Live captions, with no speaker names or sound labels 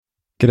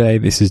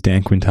G'day, this is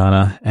Dan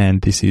Quintana, and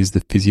this is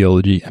the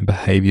Physiology and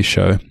Behavior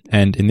Show.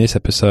 And in this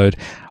episode,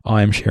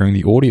 I am sharing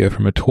the audio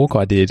from a talk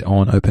I did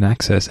on open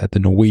access at the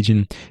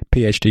Norwegian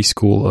PhD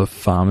School of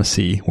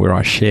Pharmacy, where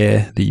I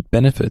share the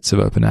benefits of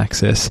open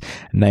access,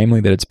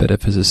 namely that it's better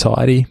for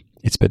society,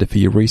 it's better for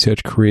your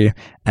research career,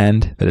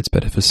 and that it's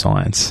better for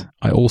science.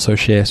 I also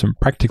share some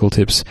practical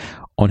tips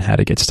on how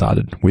to get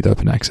started with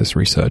open access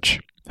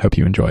research. Hope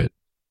you enjoy it.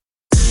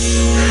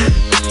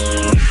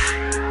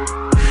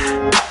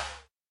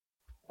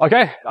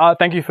 Okay,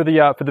 thank you for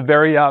the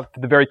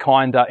very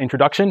kind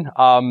introduction.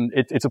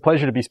 It's a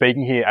pleasure to be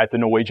speaking here at the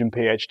Norwegian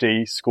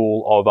PhD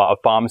School of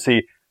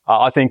Pharmacy.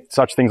 I think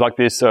such things like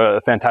this are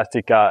a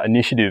fantastic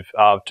initiative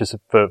for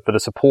the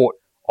support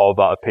of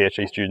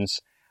PhD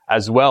students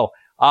as well.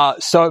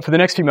 So for the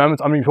next few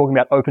moments, I'm going to be talking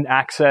about open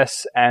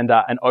access and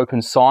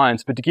open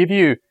science. But to give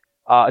you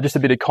just a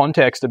bit of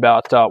context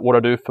about what I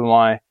do for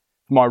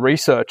my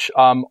research,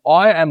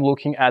 I am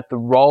looking at the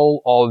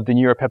role of the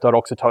neuropeptide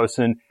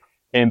oxytocin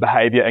in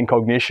behavior and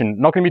cognition.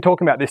 I'm not going to be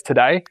talking about this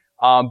today,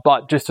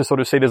 but just to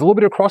sort of see there's a little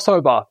bit of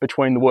crossover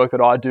between the work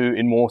that I do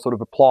in more sort of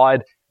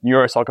applied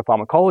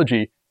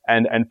neuropsychopharmacology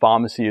and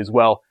pharmacy as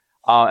well.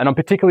 And I'm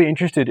particularly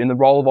interested in the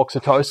role of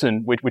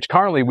oxytocin, which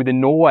currently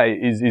within Norway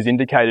is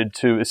indicated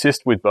to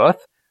assist with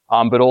birth,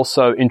 but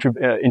also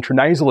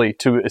intranasally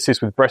to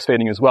assist with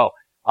breastfeeding as well.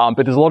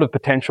 But there's a lot of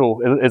potential.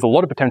 There's a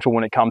lot of potential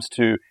when it comes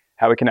to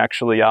how it can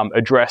actually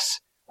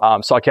address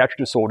psychiatric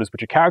disorders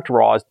which are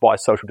characterized by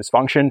social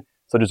dysfunction,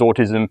 such as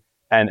autism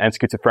and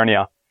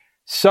schizophrenia.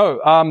 So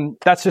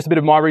that's just a bit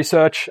of my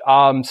research.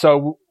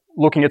 So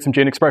looking at some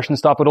gene expression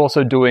stuff, but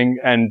also doing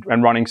and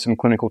running some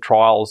clinical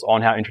trials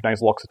on how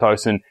intranasal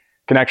oxytocin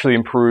can actually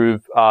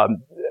improve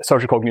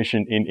social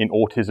cognition in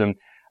autism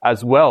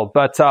as well.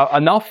 But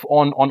enough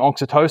on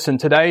oxytocin.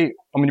 Today,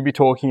 I'm going to be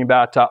talking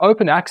about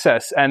open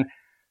access. And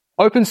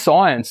open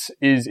science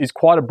is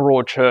quite a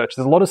broad church.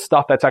 There's a lot of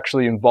stuff that's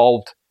actually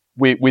involved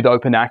with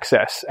open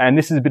access. And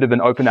this is a bit of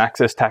an open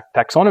access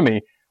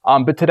taxonomy.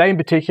 But today in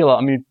particular,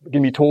 I'm going to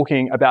be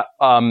talking about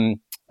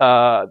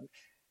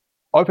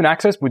open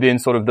access within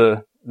sort of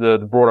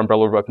the broad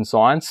umbrella of open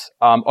science,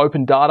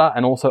 open data,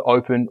 and also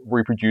open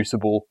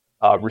reproducible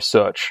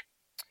research.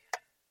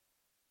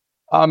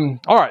 All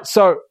right,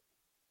 so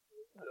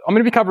I'm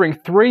going to be covering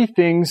three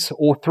things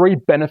or three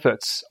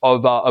benefits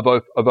of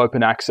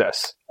open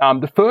access.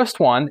 The first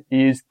one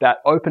is that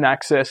open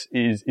access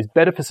is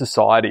better for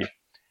society.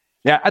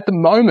 Now, at the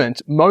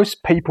moment,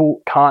 most people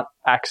can't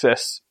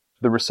access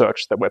the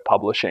research that we're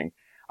publishing.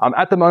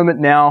 At the moment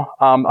now,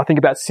 I think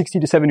about 60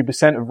 to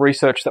 70% of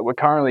research that we're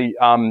currently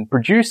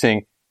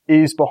producing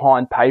is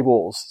behind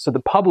paywalls. So the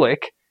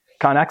public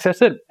can't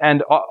access it.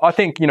 And I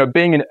think,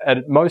 being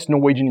at most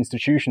Norwegian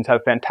institutions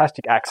have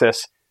fantastic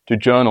access to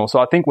journals. So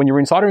I think when you're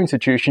inside an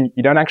institution,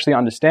 you don't actually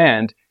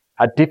understand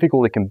how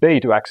difficult it can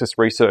be to access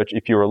research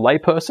if you're a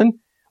layperson,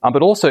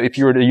 but also if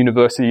you're at a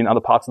university in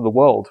other parts of the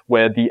world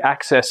where the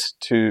access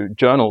to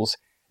journals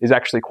is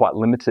actually quite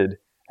limited.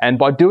 And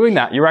by doing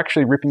that, you're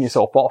actually ripping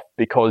yourself off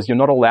because you're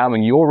not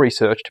allowing your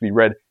research to be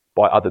read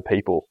by other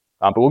people.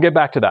 But we'll get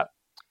back to that.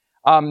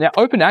 Now,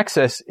 open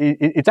access,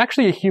 it's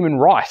actually a human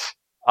right.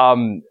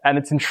 And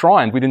it's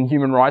enshrined within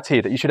human rights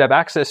here that you should have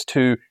access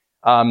to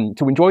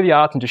enjoy the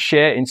arts and to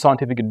share in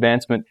scientific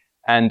advancement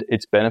and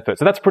its benefits.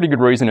 So that's a pretty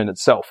good reason in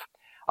itself.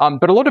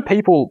 But a lot of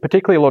people,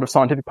 particularly a lot of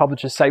scientific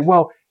publishers say,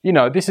 well,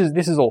 this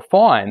is all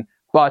fine,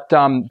 but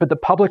the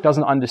public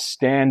doesn't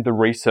understand the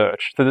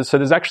research. So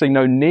there's actually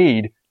no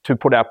need to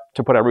put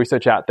our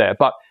research out there.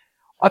 But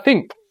I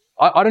think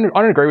I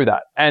don't agree with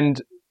that.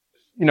 And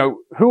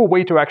who are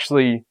we to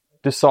actually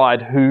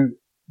decide who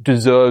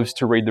deserves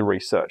to read the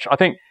research? I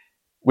think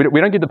we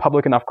don't give the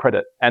public enough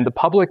credit, and the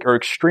public are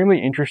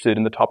extremely interested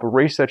in the type of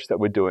research that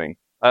we're doing.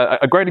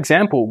 A great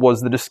example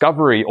was the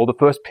discovery or the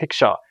first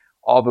picture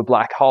of a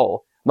black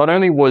hole. Not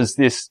only was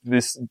this the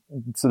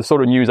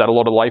sort of news that a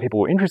lot of lay people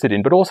were interested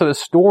in, but also the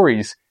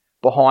stories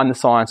behind the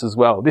science as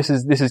well. This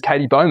is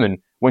Katie Bowman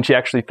when she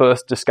actually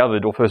first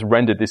discovered or first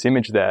rendered this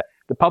image there.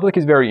 The public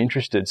is very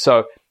interested.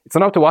 So it's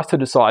not up to us to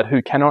decide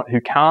who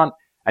can't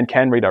and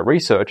can read our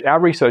research. Our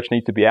research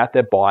needs to be out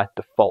there by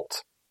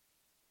default.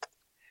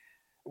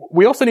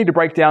 We also need to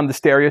break down the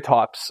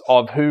stereotypes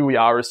of who we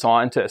are as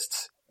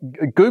scientists.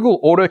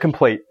 Google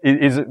autocomplete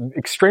is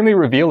extremely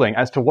revealing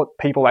as to what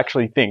people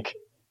actually think.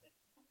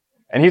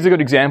 And here's a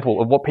good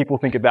example of what people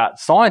think about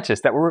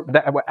scientists, that we're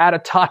out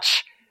of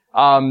touch.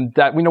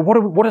 That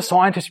what are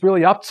scientists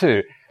really up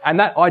to? And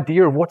that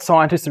idea of what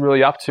scientists are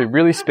really up to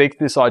really speaks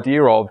to this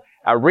idea of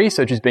our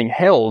research is being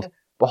held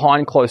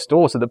behind closed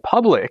doors. So the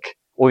public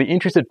or the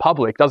interested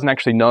public doesn't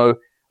actually know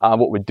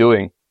what we're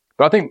doing.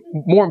 But I think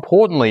more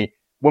importantly,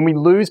 when we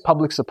lose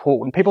public support,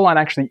 when people aren't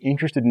actually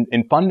interested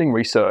in funding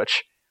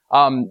research,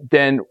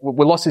 then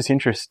we lost this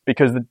interest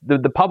because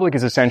the public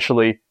is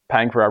essentially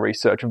paying for our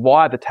research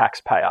via the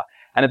taxpayer.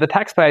 And if the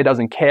taxpayer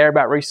doesn't care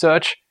about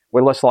research,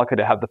 we're less likely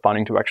to have the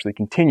funding to actually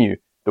continue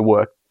the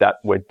work that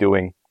we're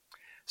doing.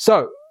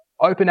 So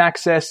open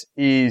access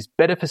is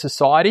better for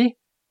society,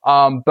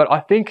 But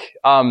I think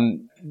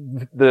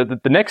the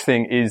next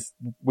thing is,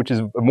 which is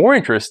of more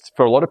interest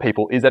for a lot of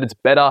people, is that it's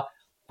better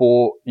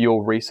for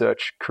your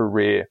research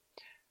career.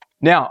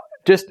 Now,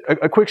 just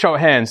a quick show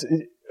of hands.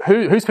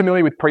 Who's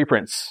familiar with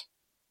preprints?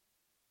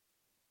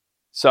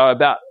 So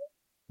about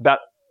a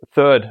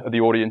third of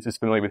the audience is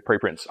familiar with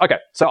preprints. Okay,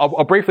 so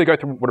I'll briefly go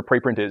through what a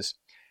preprint is.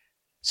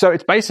 So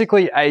it's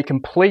basically a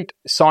complete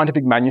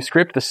scientific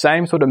manuscript, the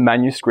same sort of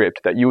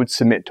manuscript that you would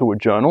submit to a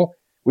journal,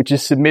 which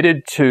is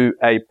submitted to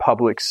a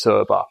public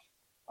server.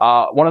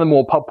 One of the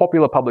more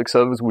popular public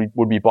servers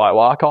would be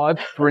bioRxiv,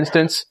 for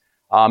instance.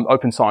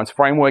 Open Science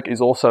Framework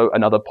is also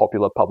another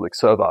popular public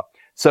server.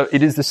 So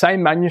it is the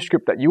same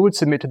manuscript that you would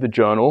submit to the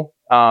journal.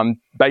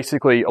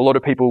 Basically, a lot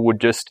of people would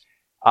just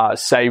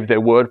save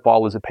their Word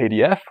file as a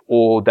PDF,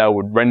 or they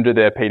would render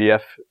their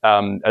PDF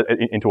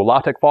into a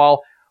LaTeX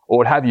file, or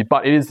what have you.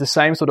 But it is the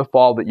same sort of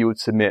file that you would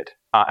submit.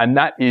 And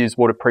that is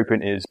what a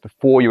preprint is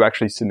before you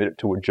actually submit it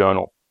to a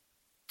journal.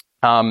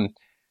 And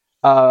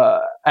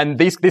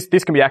this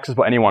can be accessed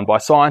by anyone, by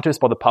scientists,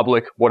 by the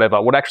public,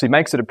 whatever. What actually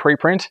makes it a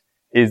preprint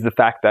is the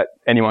fact that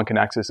anyone can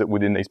access it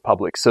within these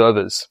public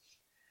servers.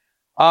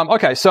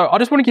 Okay, so I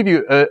just want to give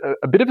you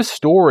a bit of a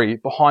story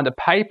behind a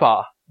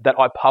paper that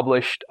I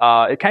published.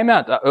 It came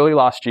out early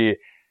last year,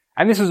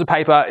 and this was a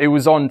paper. It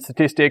was on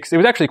statistics. It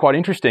was actually quite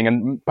interesting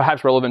and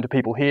perhaps relevant to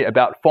people here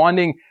about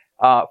finding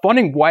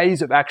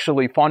ways of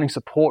actually finding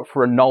support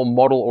for a null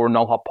model or a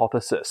null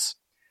hypothesis.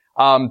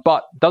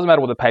 But it doesn't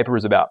matter what the paper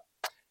is about.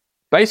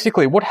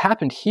 Basically, what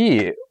happened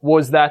here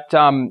was that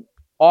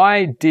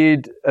I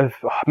did,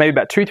 maybe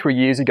about 2-3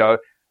 years ago,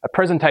 a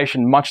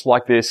presentation much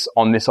like this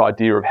on this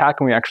idea of how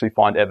can we actually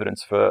find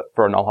evidence for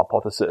a null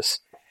hypothesis.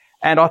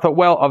 And I thought,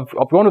 well,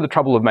 I've gone to the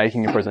trouble of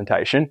making a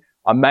presentation.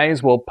 I may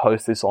as well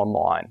post this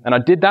online. And I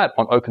did that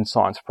on Open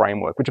Science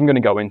Framework, which I'm going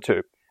to go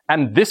into.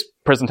 And this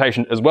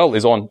presentation as well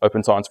is on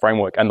Open Science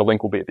Framework, and the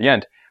link will be at the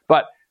end.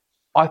 But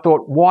I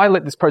thought, why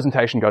let this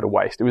presentation go to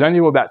waste? It was only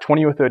about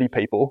 20 or 30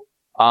 people.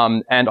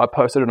 And I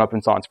posted an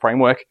Open Science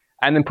Framework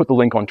and then put the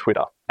link on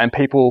Twitter. And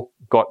people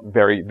got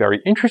very, very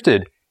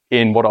interested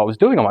in what I was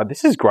doing. I'm like,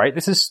 this is great.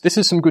 This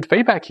is some good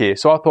feedback here.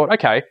 So I thought,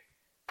 okay,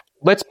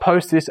 let's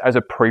post this as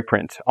a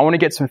preprint. I want to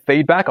get some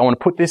feedback. I want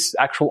to put this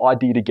actual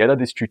idea together,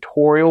 this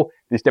tutorial,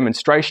 this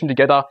demonstration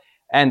together,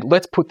 and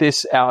let's put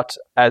this out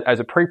as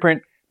a preprint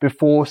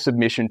before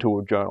submission to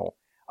a journal.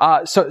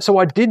 So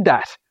I did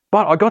that,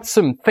 but I got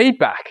some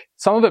feedback,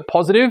 some of it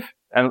positive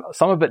and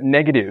some of it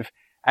negative.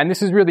 And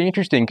this is really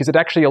interesting because it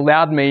actually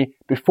allowed me,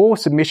 before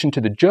submission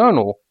to the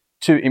journal,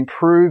 to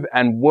improve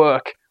and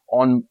work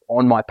on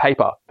my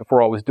paper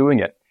before I was doing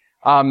it.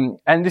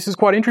 And this is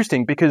quite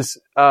interesting because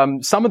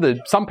some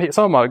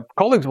of my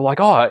colleagues were like,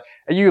 "Oh, are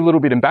you a little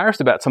bit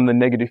embarrassed about some of the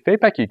negative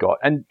feedback you got?"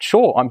 And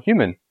sure, I'm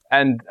human,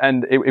 and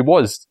it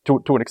was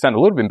to an extent a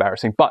little bit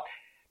embarrassing. But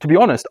to be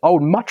honest, I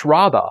would much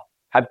rather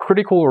have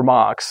critical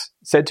remarks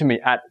said to me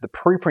at the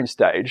preprint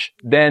stage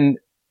than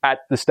at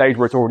the stage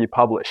where it's already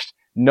published.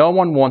 No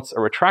one wants a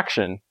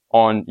retraction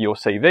on your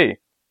CV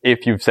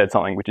if you've said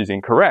something which is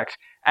incorrect.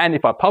 And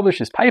if I publish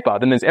this paper,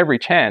 then there's every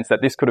chance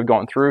that this could have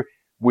gone through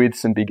with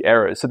some big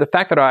errors. So the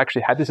fact that I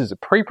actually had this as a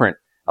preprint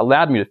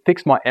allowed me to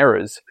fix my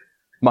errors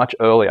much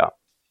earlier.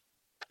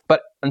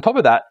 But on top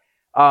of that,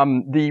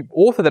 the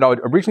author that I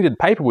originally did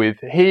the paper with,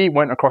 he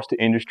went across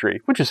to industry,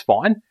 which is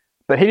fine,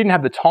 but he didn't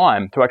have the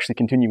time to actually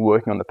continue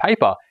working on the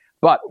paper.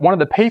 But one of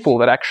the people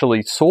that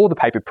actually saw the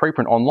paper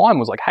preprint online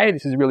was like, "Hey,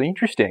 this is really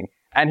interesting."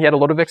 And he had a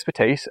lot of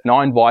expertise, and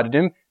I invited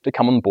him to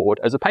come on board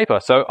as a paper.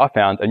 So I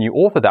found a new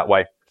author that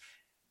way.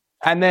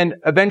 And then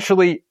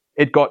eventually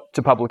it got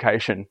to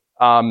publication.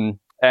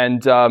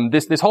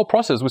 This whole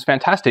process was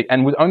fantastic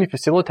and was only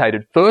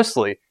facilitated,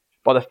 firstly,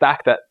 by the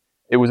fact that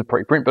it was a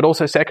preprint, but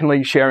also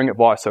secondly, sharing it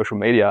via social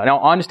media. Now,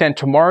 I understand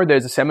tomorrow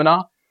there's a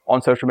seminar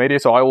on social media,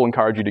 so I will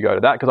encourage you to go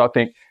to that because I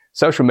think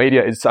social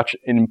media is such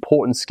an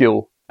important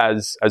skill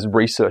as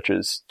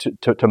researchers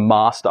to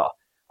master.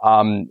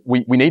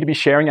 We need to be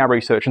sharing our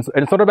research, and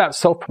it's not about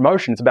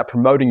self-promotion, it's about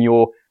promoting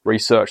your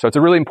research. So it's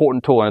a really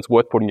important tool and it's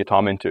worth putting your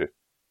time into.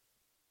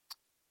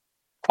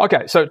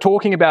 Okay, so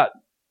talking about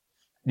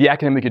the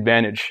academic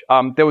advantage.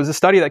 There was a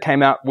study that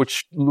came out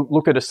which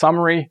looked at a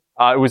summary.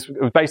 It was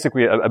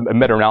basically a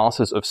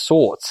meta-analysis of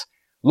sorts,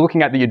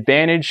 looking at the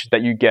advantage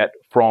that you get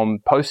from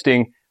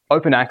posting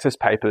open access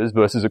papers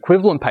versus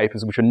equivalent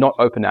papers which are not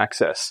open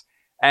access.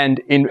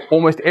 And in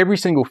almost every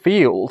single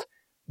field,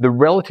 the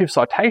relative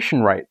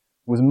citation rate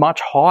was much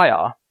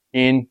higher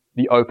in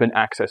the open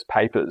access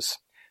papers.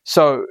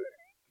 So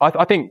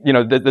I think,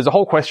 there's a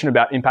whole question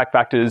about impact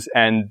factors,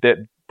 and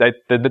they're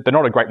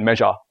not a great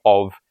measure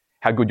of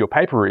how good your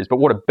paper is. But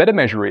what a better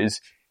measure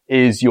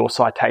is your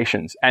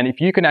citations. And if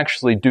you can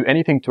actually do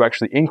anything to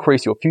actually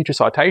increase your future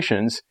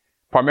citations,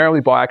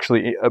 primarily by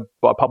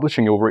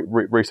publishing your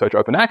research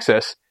open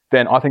access,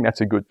 then I think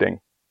that's a good thing.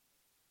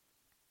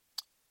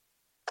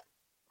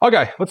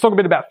 Okay, let's talk a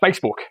bit about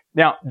Facebook.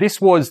 Now, this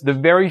was the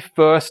very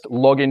first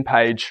login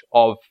page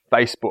of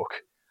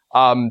Facebook.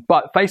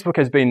 But Facebook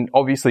has been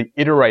obviously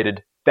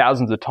iterated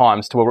thousands of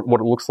times to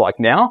what it looks like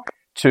now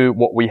to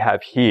what we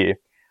have here.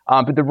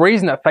 But the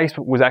reason that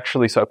Facebook was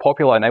actually so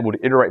popular and able to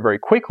iterate very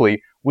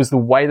quickly was the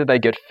way that they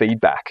get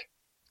feedback.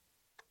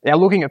 Now,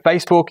 looking at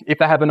Facebook, if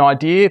they have an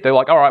idea, they're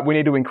like, all right, we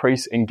need to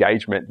increase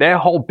engagement. Their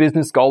whole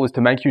business goal is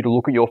to make you to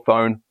look at your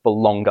phone for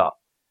longer.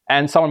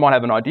 And someone might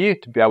have an idea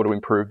to be able to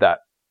improve that.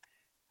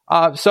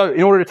 So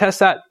in order to test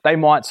that, they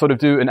might sort of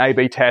do an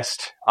A/B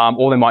test,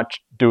 or they might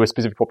do a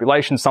specific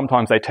population.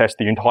 Sometimes they test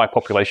the entire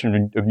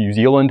population of New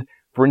Zealand,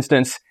 for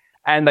instance,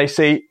 and they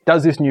see,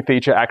 does this new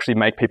feature actually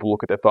make people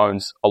look at their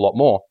phones a lot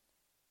more?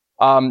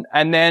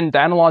 And then they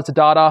analyze the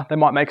data, they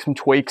might make some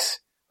tweaks,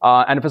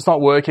 and if it's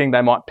not working,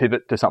 they might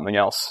pivot to something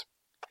else.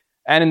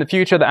 And in the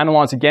future, they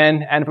analyze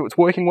again, and if it's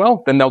working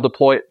well, then they'll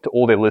deploy it to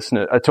all their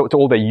listeners, to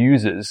all their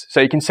users.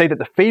 So you can see that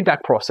the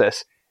feedback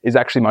process is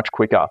actually much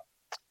quicker.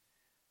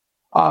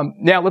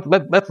 Now let's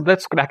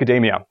look at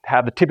academia.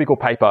 How the typical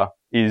paper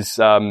is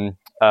the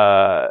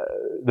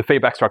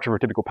feedback structure of a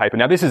typical paper.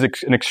 Now this is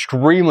an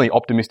extremely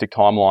optimistic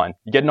timeline.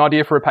 You get an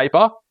idea for a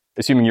paper,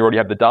 assuming you already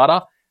have the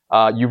data.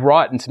 You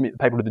write and submit the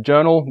paper to the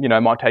journal. You know,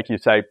 it might take you,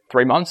 say,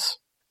 3 months.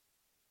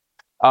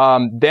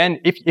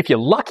 Then if you're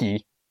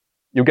lucky,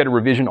 you'll get a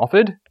revision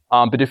offered.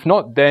 But if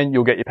not, then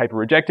you'll get your paper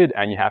rejected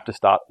and you have to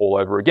start all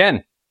over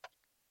again.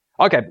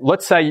 Okay,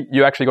 let's say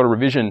you actually got a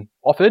revision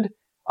offered,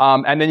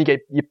 and then you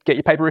get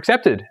your paper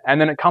accepted. And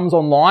then it comes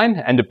online,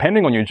 and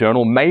depending on your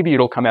journal, maybe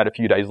it'll come out a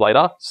few days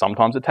later.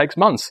 Sometimes it takes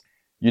months.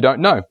 You don't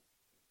know.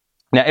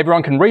 Now,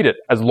 everyone can read it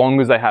as long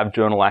as they have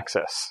journal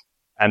access.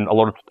 And a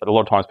lot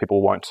of times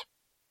people won't.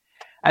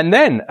 And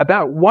then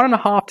about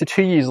 1.5 to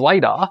 2 years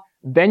later,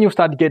 then you'll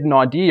start to get an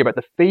idea about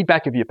the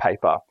feedback of your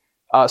paper.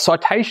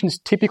 Citations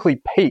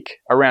typically peak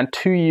around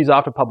 2 years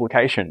after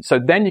publication. So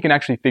then you can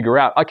actually figure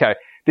out, okay,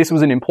 this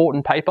was an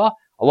important paper.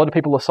 A lot of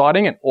people are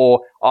citing it,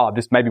 or,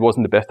 this maybe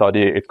wasn't the best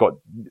idea. It's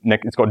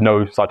got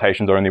no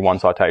citations or only one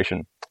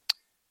citation.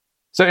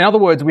 So in other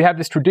words, we have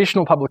this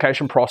traditional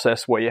publication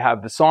process where you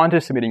have the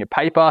scientist submitting a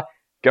paper,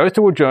 goes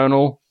to a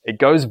journal, it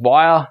goes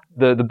via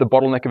the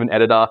bottleneck of an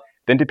editor,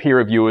 then to peer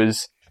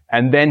reviewers,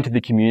 and then to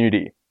the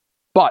community.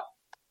 But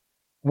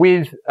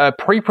with a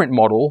preprint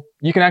model,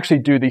 you can actually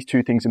do these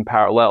two things in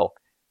parallel.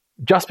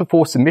 Just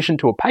before submission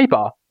to a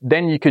paper,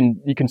 then you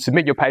can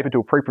submit your paper to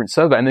a preprint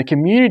server, and the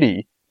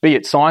community, be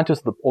it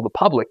scientists or the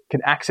public, can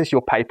access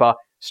your paper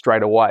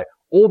straight away.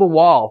 All the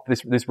while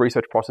this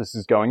research process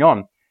is going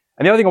on.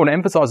 And the other thing I want to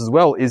emphasize as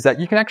well is that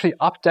you can actually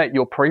update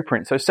your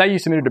preprint. So say you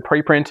submitted a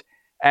preprint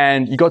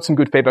and you got some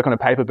good feedback on a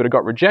paper, but it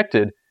got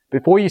rejected.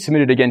 Before you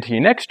submit it again to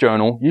your next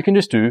journal, you can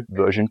just do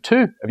version 2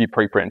 of your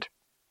preprint.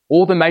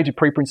 All the major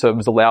preprint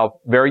servers allow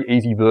very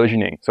easy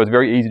versioning, so it's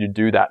very easy to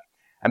do that.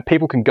 And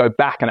people can go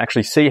back and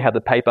actually see how the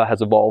paper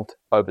has evolved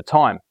over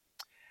time.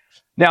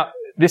 Now,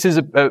 this is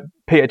a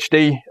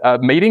PhD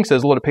meeting, so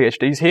there's a lot of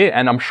PhDs here,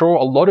 and I'm sure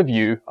a lot of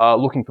you are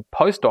looking for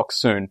postdocs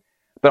soon.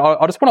 But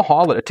I just want to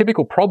highlight a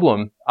typical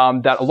problem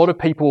that a lot of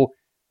people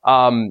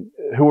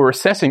who are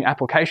assessing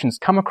applications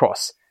come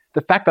across.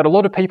 The fact that a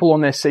lot of people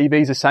on their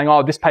CVs are saying,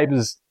 this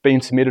paper's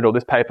been submitted, or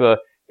this paper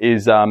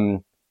is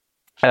I'm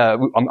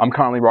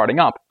currently writing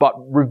up. But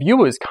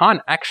reviewers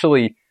can't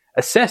actually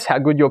assess how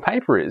good your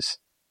paper is.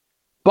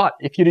 But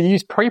if you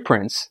use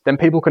preprints, then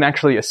people can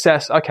actually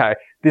assess, okay,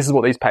 this is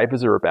what these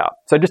papers are about.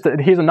 So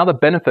here's another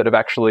benefit of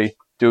actually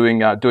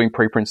doing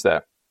preprints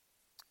there.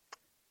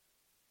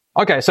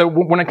 Okay, so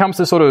when it comes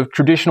to sort of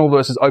traditional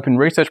versus open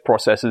research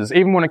processes,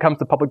 even when it comes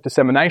to public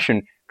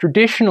dissemination,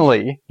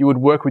 traditionally you would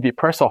work with your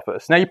press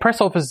office. Now your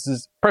press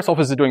offices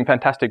are doing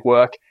fantastic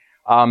work,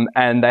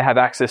 and they have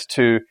access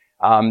to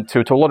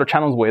a lot of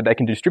channels where they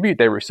can distribute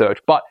their research.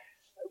 But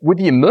with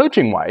the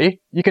emerging way,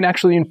 you can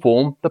actually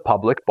inform the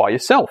public by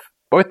yourself,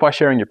 both by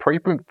sharing your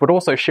preprint, but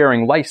also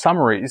sharing lay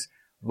summaries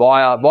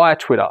via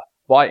Twitter,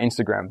 via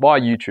Instagram,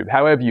 via YouTube,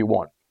 however you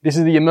want. This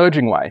is the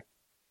emerging way.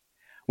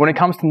 When it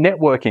comes to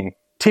networking,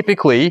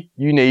 typically,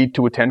 you need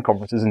to attend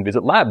conferences and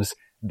visit labs.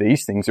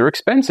 These things are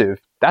expensive.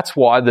 That's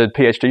why the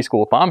PhD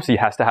School of Pharmacy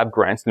has to have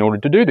grants in order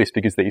to do this,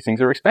 because these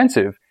things are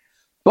expensive.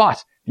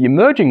 But the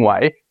emerging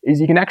way is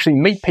you can actually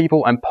meet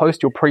people and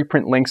post your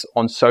preprint links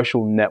on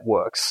social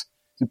networks.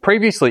 So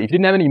previously, if you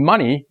didn't have any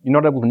money, you're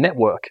not able to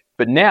network.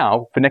 But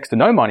now, for next to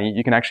no money,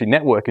 you can actually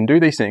network and do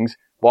these things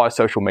via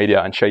social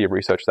media and share your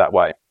research that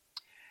way.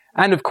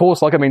 And of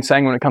course, like I've been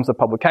saying, when it comes to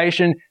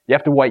publication, you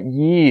have to wait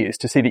years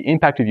to see the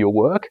impact of your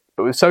work.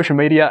 But with social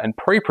media and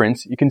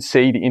preprints, you can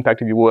see the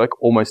impact of your work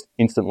almost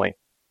instantly.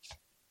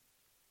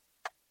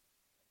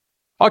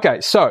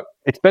 Okay, so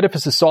it's better for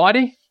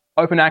society.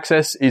 Open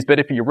access is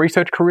better for your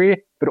research career,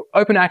 but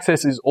open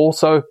access is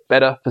also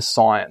better for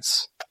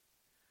science.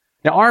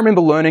 Now, I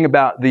remember learning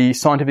about the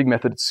scientific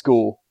method at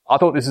school. I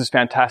thought this is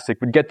fantastic.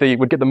 We'd get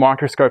the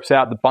microscopes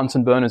out, the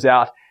Bunsen burners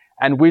out,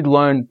 and we'd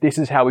learn this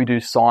is how we do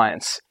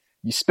science.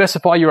 You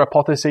specify your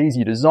hypotheses,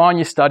 you design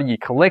your study, you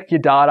collect your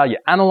data, you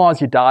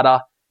analyze your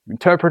data, you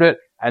interpret it,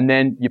 and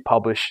then you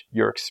publish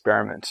your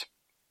experiment.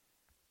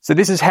 So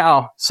this is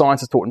how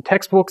science is taught in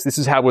textbooks. This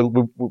is how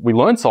we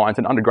learn science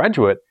in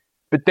undergraduate.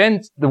 But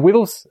then the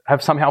wheels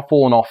have somehow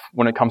fallen off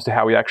when it comes to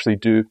how we actually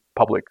do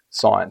public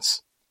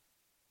science.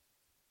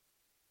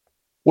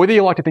 Whether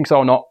you like to think so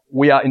or not,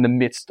 we are in the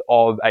midst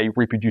of a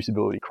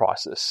reproducibility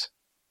crisis.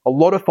 A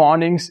lot of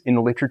findings in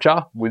the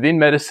literature, within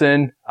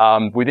medicine,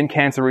 within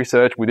cancer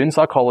research, within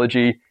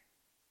psychology,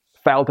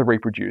 fail to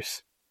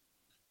reproduce.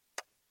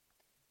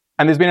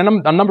 And there's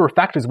been a number of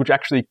factors which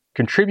actually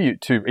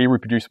contribute to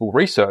irreproducible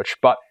research,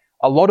 but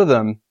a lot of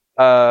them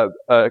are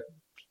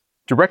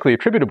directly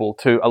attributable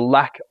to a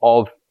lack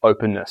of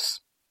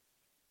openness.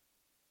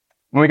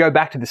 When we go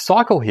back to this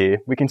cycle here,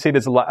 we can see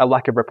there's a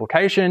lack of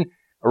replication.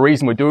 A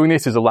reason we're doing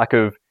this is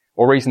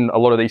reason a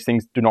lot of these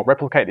things do not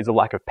replicate is a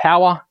lack of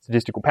power,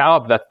 statistical power,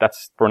 but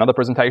that's for another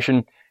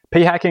presentation.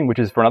 P-hacking, which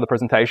is for another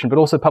presentation, but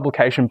also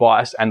publication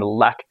bias and the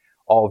lack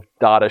of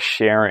data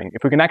sharing.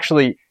 If we can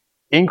actually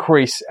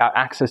increase our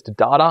access to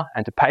data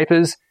and to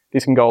papers,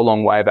 this can go a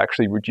long way of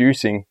actually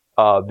reducing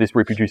this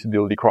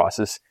reproducibility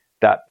crisis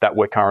that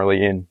we're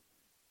currently in.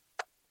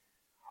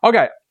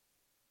 Okay,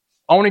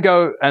 I want to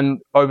go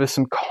over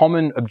some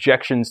common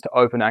objections to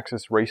open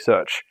access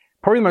research.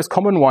 Probably the most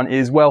common one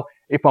is, well,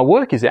 if my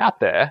work is out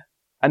there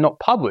and not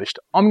published,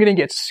 I'm going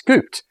to get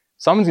scooped.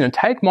 Someone's going to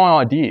take my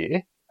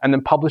idea and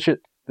then publish it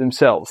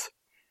themselves.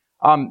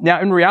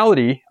 Now, in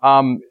reality,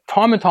 time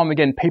and time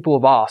again, people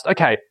have asked,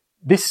 okay,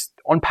 this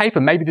on paper,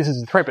 maybe this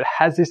is a threat, but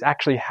has this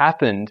actually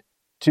happened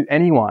to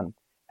anyone?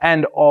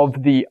 And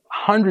of the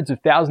hundreds of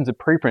thousands of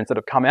preprints that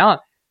have come out,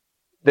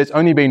 there's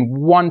only been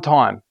one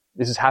time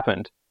this has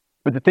happened.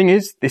 But the thing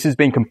is, this has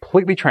been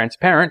completely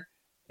transparent.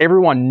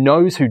 Everyone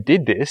knows who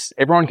did this.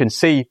 Everyone can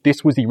see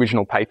this was the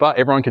original paper.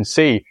 Everyone can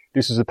see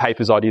this was the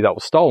paper's idea that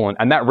was stolen.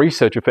 And that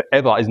researcher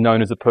forever is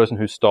known as the person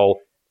who stole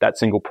that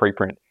single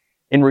preprint.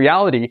 In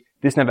reality,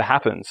 this never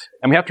happens.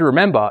 And we have to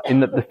remember in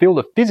the field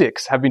of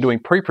physics have been doing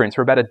preprints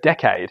for about a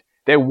decade.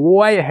 They're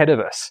way ahead of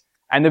us.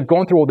 And they've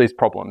gone through all these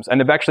problems. And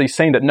they've actually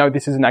seen that, no,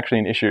 this isn't actually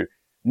an issue.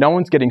 No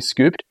one's getting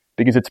scooped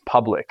because it's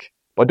public.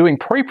 By doing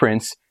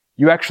preprints,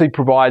 you actually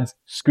provide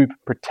scoop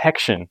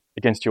protection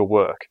against your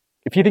work.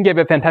 If you think you have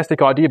a fantastic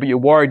idea, but you're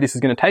worried this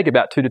is going to take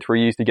about 2 to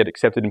 3 years to get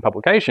accepted in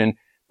publication,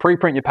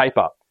 preprint your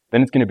paper.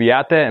 Then it's going to be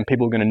out there and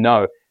people are going to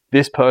know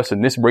this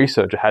person, this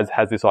researcher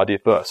has this idea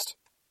first.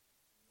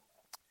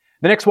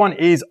 The next one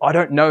is, I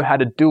don't know how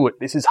to do it.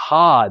 This is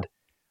hard.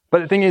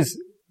 But the thing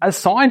is, as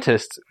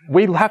scientists,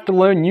 we have to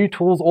learn new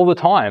tools all the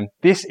time.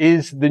 This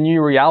is the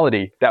new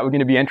reality that we're going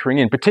to be entering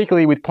in,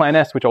 particularly with Plan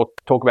S, which I'll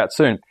talk about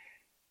soon.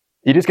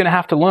 You're just going to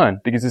have to learn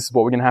because this is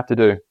what we're going to have to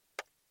do.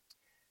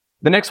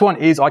 The next one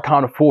is, I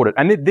can't afford it.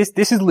 And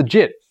this is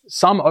legit.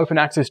 Some open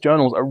access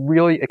journals are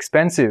really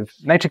expensive.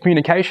 Nature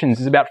Communications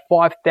is about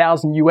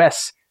 $5,000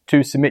 US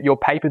to submit your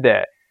paper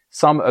there.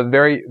 Some are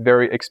very,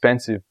 very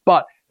expensive,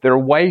 but there are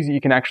ways that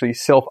you can actually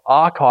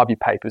self-archive your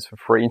papers for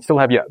free and still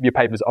have your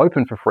papers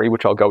open for free,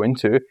 which I'll go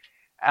into.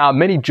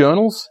 Many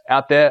journals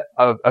out there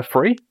are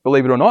free,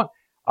 believe it or not,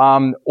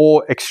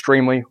 or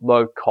extremely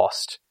low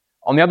cost.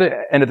 On the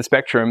other end of the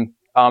spectrum,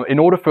 in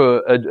order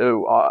for,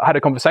 I had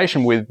a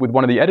conversation with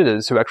one of the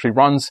editors who actually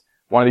runs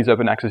one of these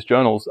open access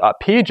journals,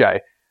 PeerJ,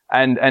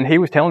 and he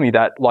was telling me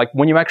that, like,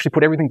 when you actually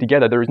put everything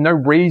together, there is no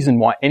reason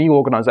why any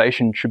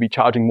organization should be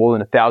charging more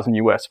than $1,000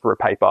 US for a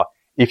paper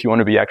if you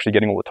want to be actually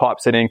getting all the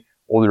typesetting,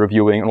 all the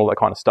reviewing, and all that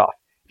kind of stuff.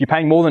 If you're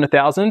paying more than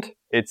 $1,000,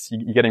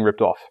 you're getting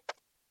ripped off.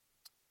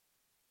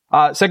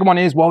 Second one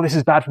is, well, this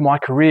is bad for my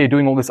career,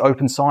 doing all this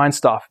open science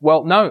stuff.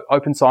 Well, no,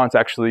 open science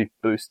actually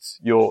boosts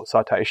your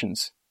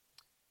citations.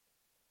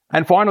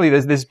 And finally,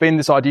 there's been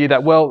this idea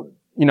that, well,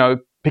 you know,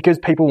 because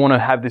people want to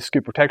have this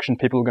scoop protection,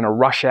 people are going to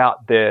rush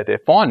out their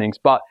findings.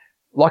 But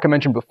like I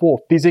mentioned before,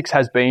 physics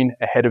has been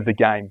ahead of the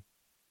game.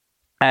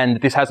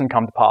 And this hasn't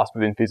come to pass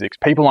within physics.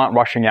 People aren't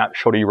rushing out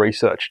shoddy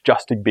research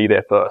just to be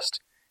there first.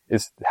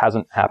 It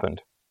hasn't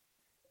happened.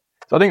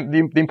 So I think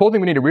the important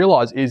thing we need to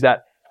realize is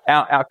that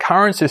our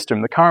current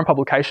system, the current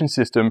publication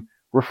system,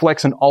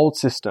 reflects an old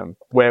system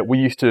where we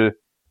used to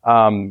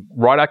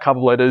write our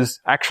cover letters,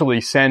 actually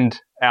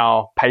send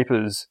our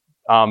papers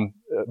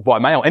by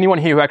mail. Anyone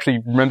here who actually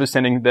remembers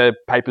sending their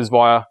papers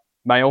via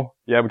mail?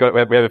 Yeah,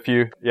 we have a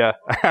few. Yeah,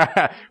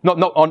 I'm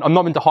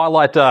not meant to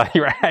highlight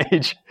your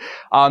age,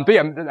 but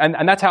yeah,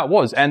 and that's how it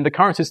was. And the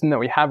current system that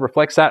we have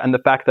reflects that, and the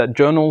fact that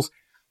journals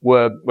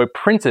were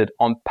printed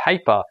on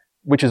paper,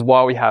 which is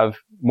why we have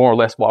more or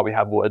less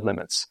word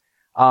limits.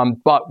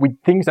 But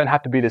things don't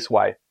have to be this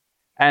way.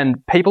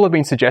 And people have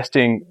been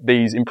suggesting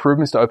these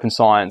improvements to open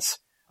science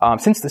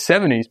since the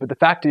 70s, but the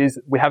fact is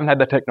we haven't had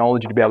the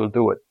technology to be able to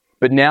do it.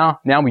 But now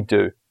we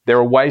do. There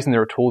are ways and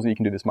there are tools that you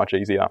can do this much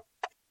easier.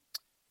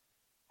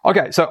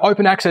 Okay, so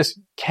open access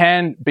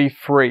can be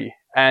free.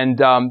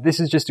 And this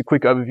is just a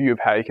quick overview of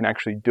how you can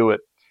actually do it.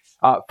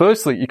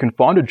 Firstly, you can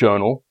find a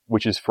journal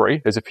which is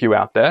free. There's a few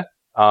out there.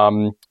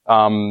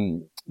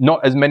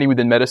 Not as many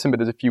within medicine, but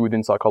there's a few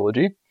within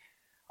psychology.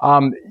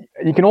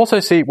 You can also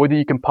see whether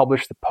you can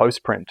publish the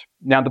postprint.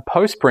 Now, the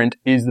postprint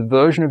is the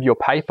version of your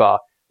paper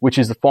which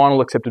is the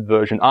final accepted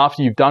version.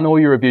 After you've done all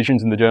your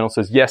revisions and the journal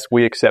says, yes,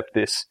 we accept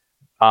this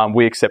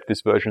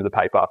version of the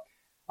paper.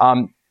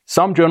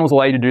 Some journals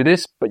allow you to do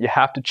this, but you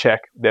have to check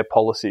their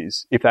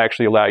policies if they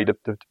actually allow you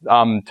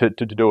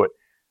to do it.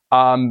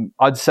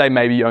 I'd say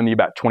maybe only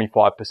about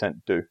 25%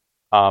 do.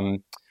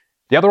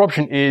 The other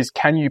option is,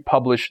 can you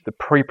publish the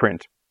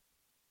preprint?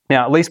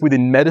 Now, at least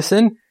within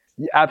medicine,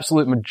 the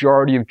absolute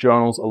majority of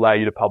journals allow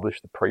you to publish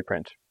the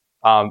preprint.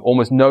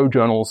 Almost no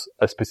journals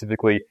are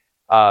specifically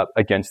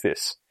against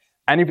this.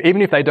 And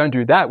even if they don't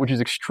do that, which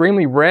is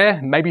extremely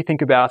rare, maybe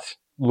think about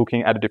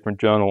looking at a different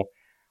journal.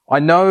 I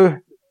know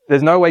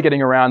there's no way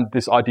getting around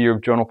this idea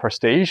of journal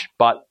prestige,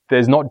 but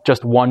there's not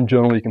just one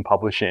journal you can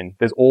publish in.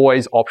 There's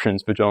always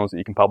options for journals that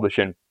you can publish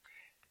in.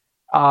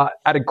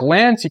 At a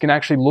glance, you can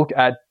actually look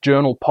at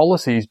journal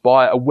policies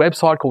by a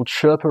website called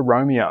Sherpa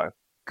Romeo.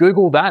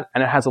 Google that,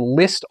 and it has a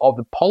list of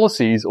the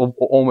policies of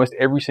almost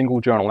every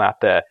single journal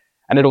out there.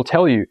 And it'll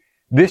tell you,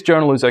 this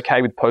journal is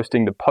okay with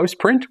posting the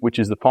postprint, which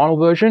is the final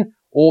version,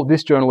 or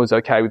this journal is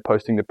okay with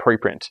posting the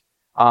preprint.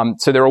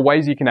 So there are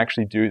ways you can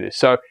actually do this.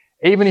 So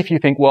even if you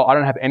think, well, I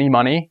don't have any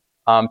money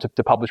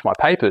to publish my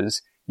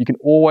papers, you can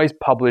always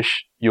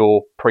publish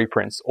your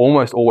preprints,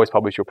 almost always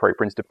publish your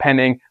preprints,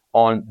 depending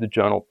on the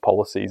journal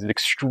policies. It's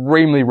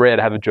extremely rare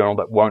to have a journal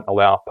that won't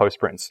allow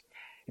postprints.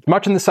 It's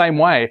much in the same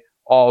way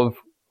of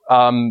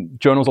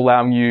journals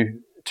allowing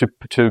you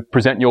to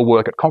present your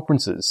work at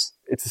conferences.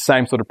 It's the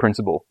same sort of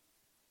principle.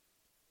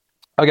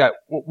 Okay,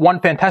 one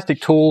fantastic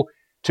tool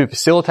to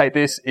facilitate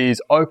this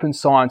is Open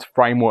Science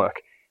Framework.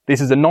 This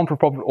is a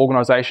non-for-profit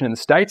organization in the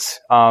States.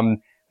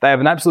 They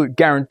have an absolute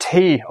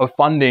guarantee of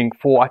funding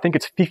for, I think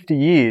it's 50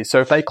 years. So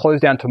if they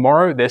close down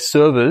tomorrow, their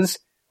servers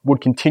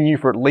would continue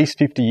for at least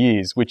 50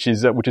 years, which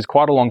is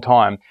quite a long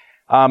time.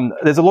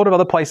 There's a lot of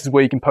other places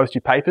where you can post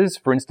your papers,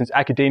 for instance,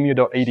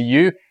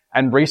 academia.edu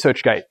and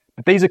ResearchGate.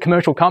 But these are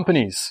commercial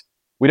companies.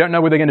 We don't know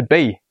where they're going to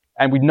be.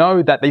 And we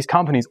know that these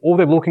companies, all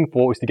they're looking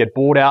for is to get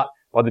bought out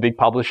by the big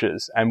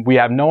publishers. And we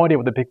have no idea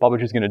what the big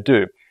publisher is going to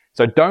do.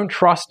 So don't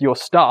trust your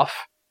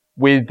stuff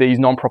with these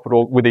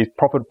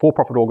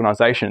for-profit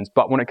organizations.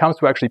 But when it comes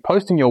to actually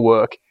posting your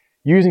work,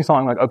 using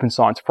something like Open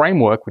Science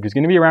Framework, which is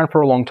going to be around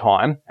for a long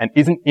time and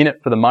isn't in it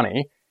for the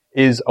money,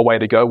 is a way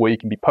to go where you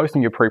can be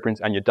posting your preprints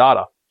and your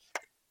data.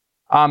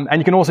 And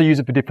you can also use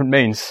it for different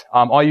means.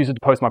 I use it to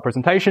post my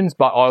presentations,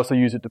 but I also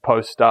use it to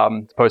post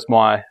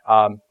my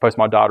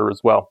data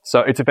as well.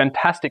 So it's a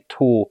fantastic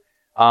tool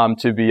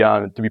to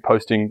be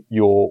posting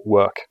your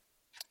work.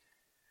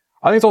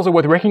 I think it's also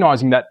worth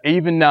recognizing that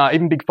even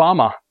Big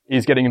Pharma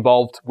is getting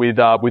involved with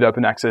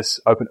open access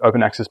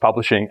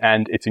publishing,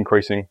 and it's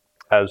increasing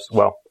as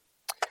well.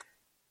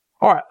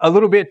 All right, a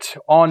little bit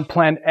on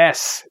Plan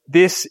S.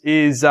 This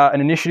is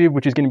an initiative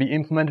which is going to be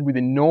implemented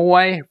within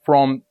Norway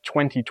from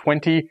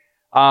 2020.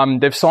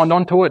 They've signed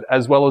on to it,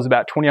 as well as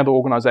about 20 other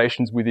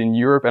organizations within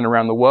Europe and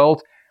around the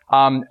world.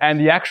 And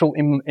the actual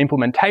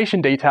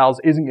implementation details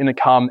isn't going to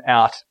come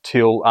out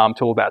till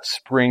about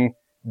spring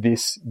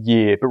this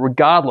year. But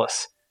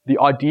regardless, the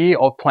idea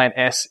of Plan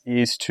S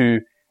is to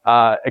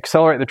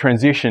accelerate the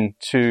transition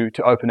to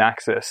open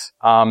access.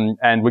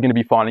 And we're going to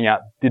be finding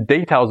out the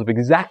details of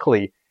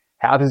exactly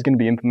how this is going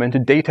to be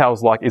implemented.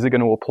 Details like, is it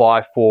going to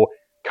apply for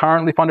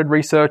currently funded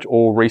research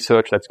or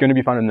research that's going to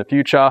be funded in the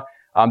future?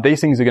 These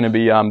things are going to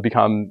be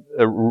become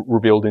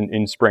revealed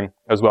in spring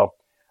as well.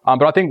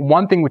 But I think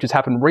one thing which has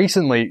happened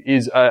recently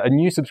is a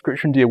new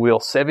subscription deal with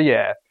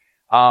Elsevier,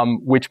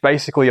 which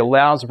basically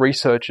allows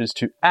researchers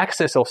to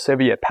access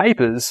Elsevier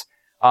papers,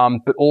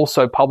 but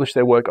also publish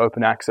their work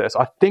open access.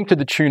 I think to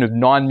the tune of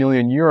 9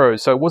 million euros,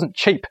 so it wasn't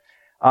cheap.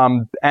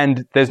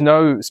 And there's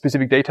no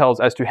specific details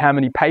as to how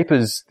many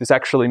papers this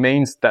actually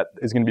means that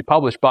is going to be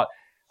published. But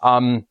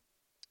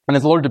and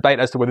there's a lot of debate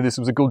as to whether this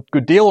was a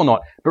good deal or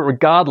not. But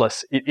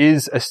regardless, it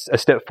is a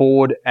step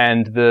forward,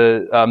 and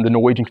the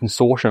Norwegian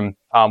consortium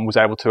was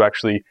able to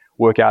actually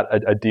work out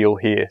a deal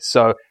here.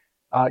 So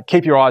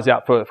keep your eyes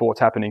out for what's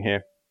happening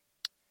here.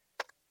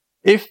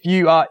 If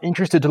you are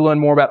interested to learn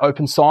more about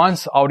open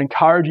science, I would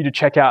encourage you to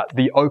check out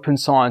the Open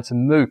Science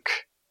MOOC,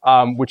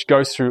 which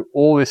goes through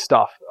all this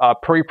stuff,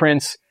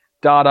 preprints,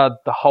 data,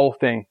 the whole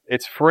thing.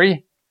 It's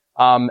free,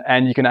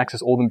 and you can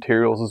access all the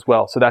materials as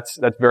well. So that's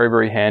very,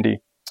 very handy.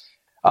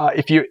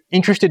 If you're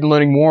interested in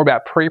learning more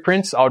about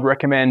preprints, I would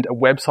recommend a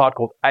website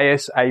called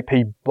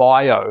ASAP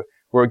Bio,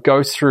 where it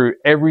goes through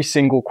every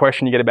single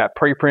question you get about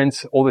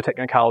preprints, all the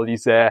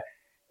technicalities there.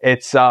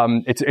 It's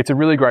a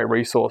really great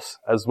resource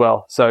as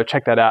well. So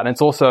check that out. And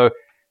it's also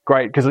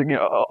great because,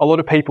 a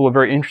lot of people are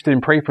very interested in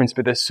preprints,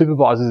 but their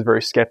supervisors are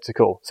very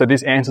skeptical. So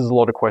this answers a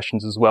lot of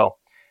questions as well.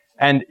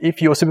 And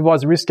if your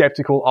supervisor is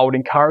skeptical, I would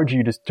encourage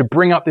you to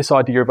bring up this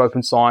idea of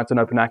open science and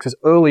open access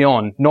early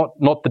on, not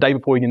the day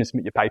before you're going to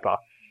submit your paper.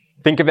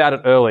 Think about it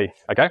early,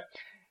 okay?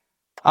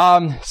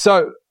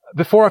 So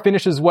before I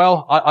finish as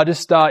well, I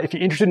just, if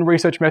you're interested in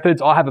research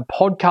methods, I have a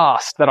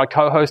podcast that I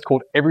co-host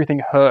called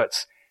Everything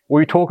Hurts, where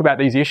we talk about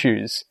these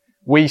issues.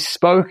 We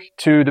spoke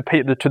to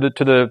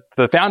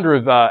the founder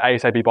of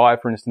ASAP Bio,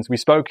 for instance. We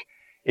spoke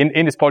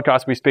in this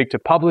podcast. We speak to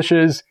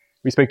publishers,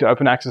 we speak to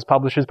open access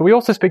publishers, but we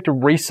also speak to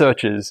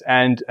researchers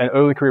and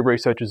early career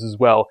researchers as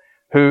well,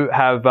 who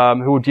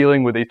are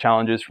dealing with these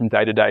challenges from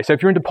day to day. So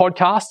if you're into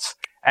podcasts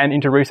and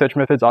into research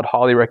methods, I'd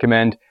highly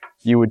recommend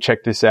you would check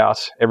this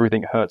out,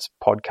 Everything Hurts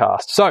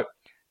podcast. So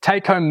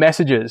take-home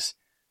messages.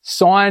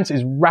 Science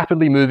is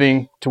rapidly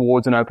moving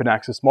towards an open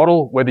access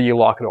model, whether you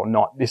like it or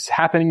not. This is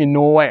happening in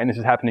Norway and this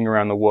is happening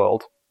around the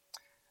world.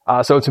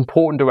 So it's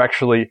important to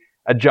actually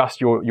adjust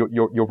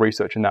your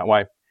research in that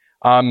way.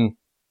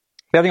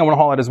 The other thing I want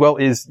to highlight as well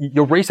is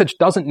your research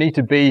doesn't need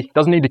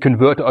to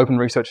convert to open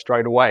research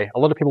straight away. A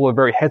lot of people are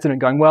very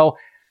hesitant going, well,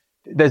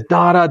 there's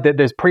data,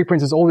 there's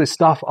preprints, there's all this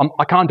stuff.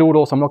 I can't do it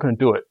all, so I'm not going to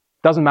do it.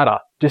 Doesn't matter.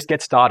 Just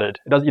get started.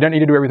 You don't need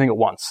to do everything at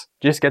once.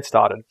 Just get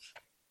started.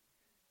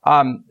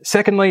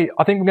 Secondly,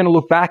 I think we're going to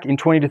look back in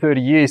 20 to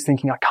 30 years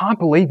thinking, I can't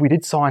believe we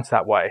did science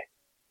that way.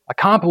 I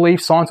can't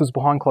believe science was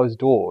behind closed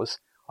doors.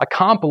 I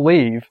can't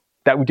believe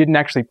that we didn't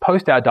actually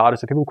post our data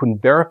so people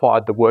couldn't verify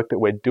the work that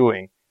we're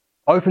doing.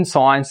 Open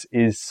science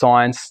is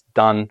science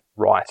done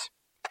right.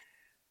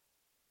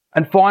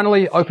 And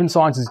finally, open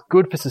science is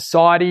good for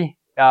society.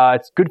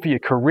 It's good for your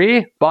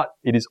career, but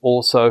it is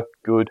also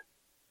good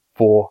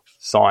for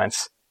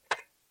science.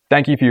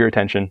 Thank you for your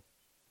attention.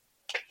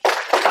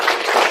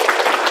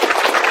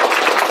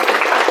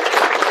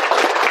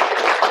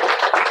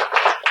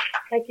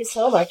 Thank you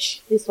so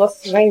much. This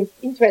was very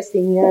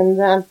interesting,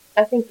 and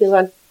I think we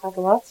learned quite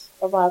a lot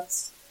about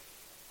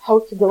how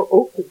to go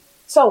open.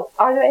 So,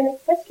 are there any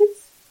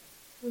questions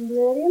from the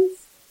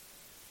audience?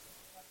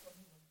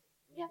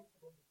 Yeah.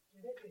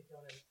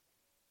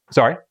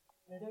 Sorry?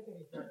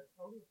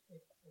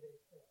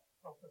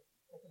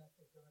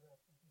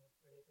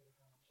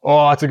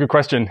 Oh, that's a good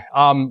question.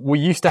 We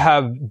used to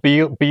have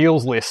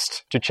Beale's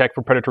list to check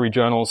for predatory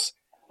journals.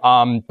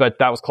 But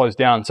that was closed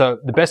down. So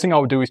the best thing I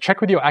would do is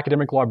check with your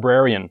academic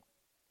librarian.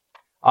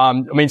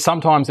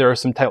 Sometimes there are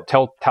some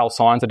telltale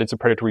signs that it's a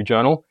predatory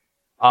journal,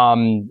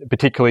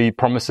 particularly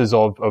promises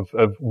of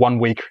 1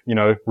 week,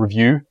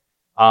 review.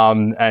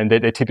 And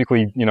they're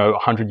typically,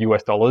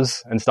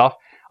 $100 and stuff.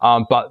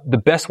 But the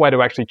best way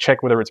to actually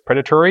check whether it's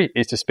predatory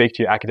is to speak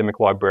to your academic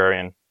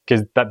librarian,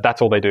 because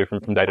that's all they do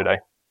from day to day.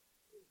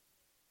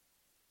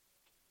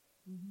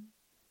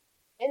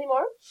 Any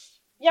more?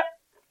 Yep.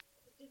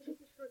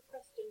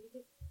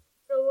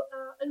 So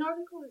an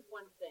article is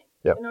one thing.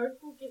 Yep. An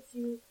article gives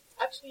you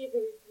actually a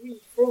very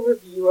brief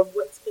overview of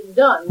what's been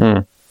done.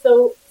 Mm.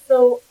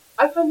 So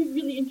I find it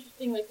really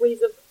interesting,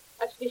 ways of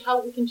actually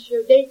how we can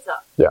share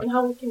data and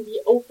how we can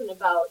be open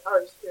about our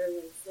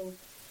experiments. And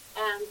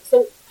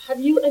so have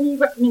you any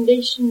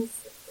recommendations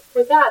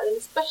for that, and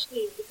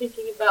especially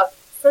thinking about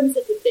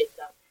sensitive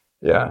data?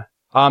 Yeah.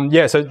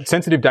 So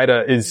sensitive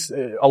data is,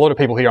 a lot of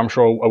people here I'm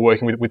sure are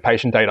working with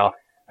patient data,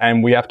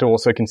 and we have to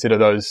also consider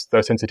those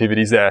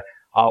sensitivities there.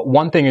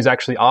 One thing is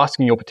actually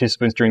asking your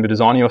participants during the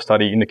design of your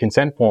study in the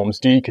consent forms,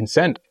 do you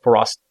consent for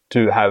us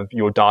to have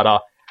your data,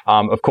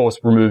 of course,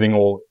 removing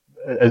all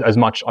as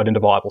much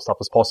identifiable stuff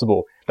as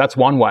possible. That's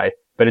one way,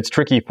 but it's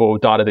tricky for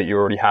data that you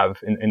already have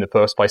in the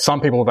first place.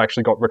 Some people have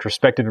actually got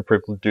retrospective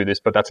approval to do this,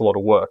 but that's a lot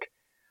of work.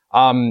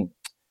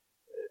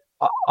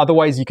 Other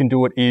ways you can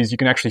do it is you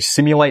can actually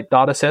simulate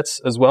data sets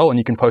as well, and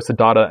you can post the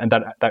data and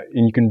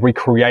and you can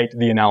recreate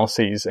the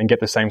analyses and get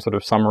the same sort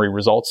of summary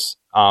results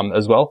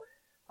as well.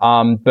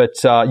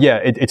 It's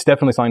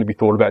definitely something to be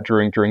thought about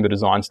during the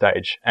design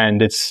stage.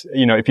 And it's,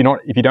 if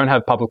you don't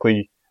have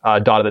publicly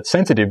data that's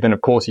sensitive, then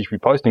of course you should be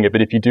posting it.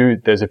 But if you do,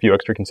 there's a few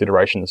extra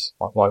considerations,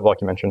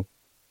 like you mentioned.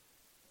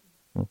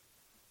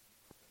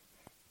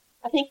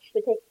 I think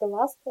we take the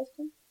last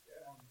question.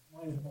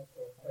 Mine is not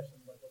a question,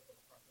 but just a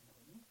question for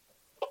me.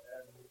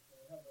 And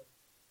we have a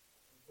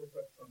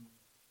focus on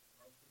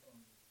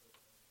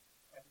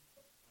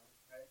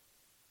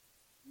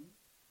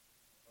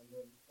and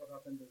then what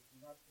happened is we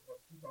had about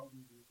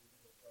 2,000 users.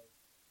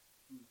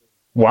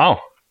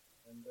 Wow.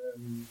 And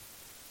then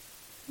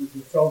we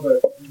could sell the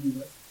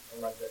video,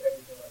 like the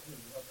editor, I think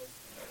we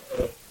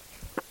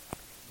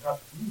have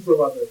to use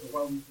over the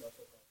 1 week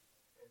after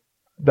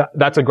that.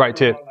 That's a great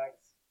tip.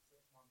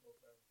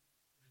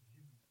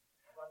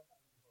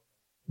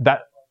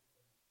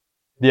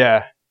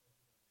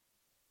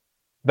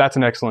 That's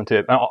an excellent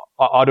tip. And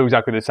I do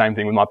exactly the same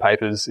thing with my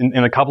papers. In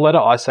the cover letter,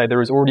 I say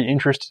there is already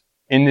interest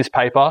in this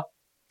paper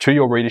to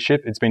your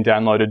readership. It's been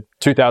downloaded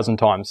 2,000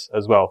 times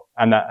as well.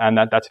 And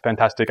that's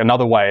fantastic.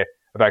 Another way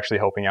of actually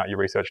helping out your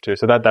research too.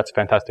 So that's a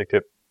fantastic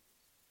tip.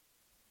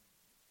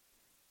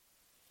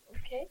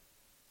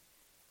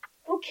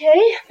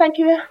 Okay. Thank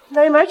you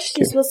very much.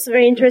 This was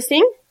very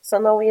interesting. So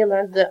now we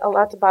learned a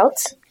lot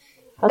about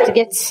how to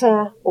get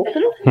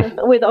open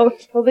with our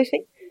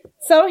publishing.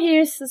 So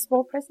here's a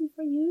small present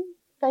for you.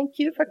 Thank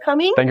you for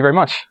coming. Thank you very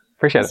much.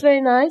 Appreciate it. It's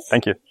very nice.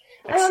 Thank you.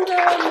 And,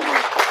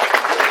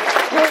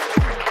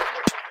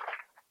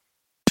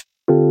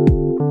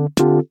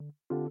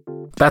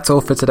 That's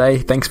all for today.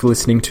 Thanks for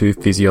listening to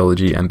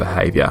Physiology and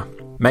Behaviour.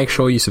 Make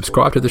sure you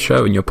subscribe to the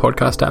show in your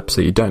podcast app so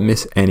you don't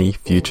miss any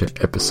future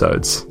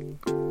episodes.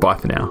 Bye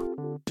for now.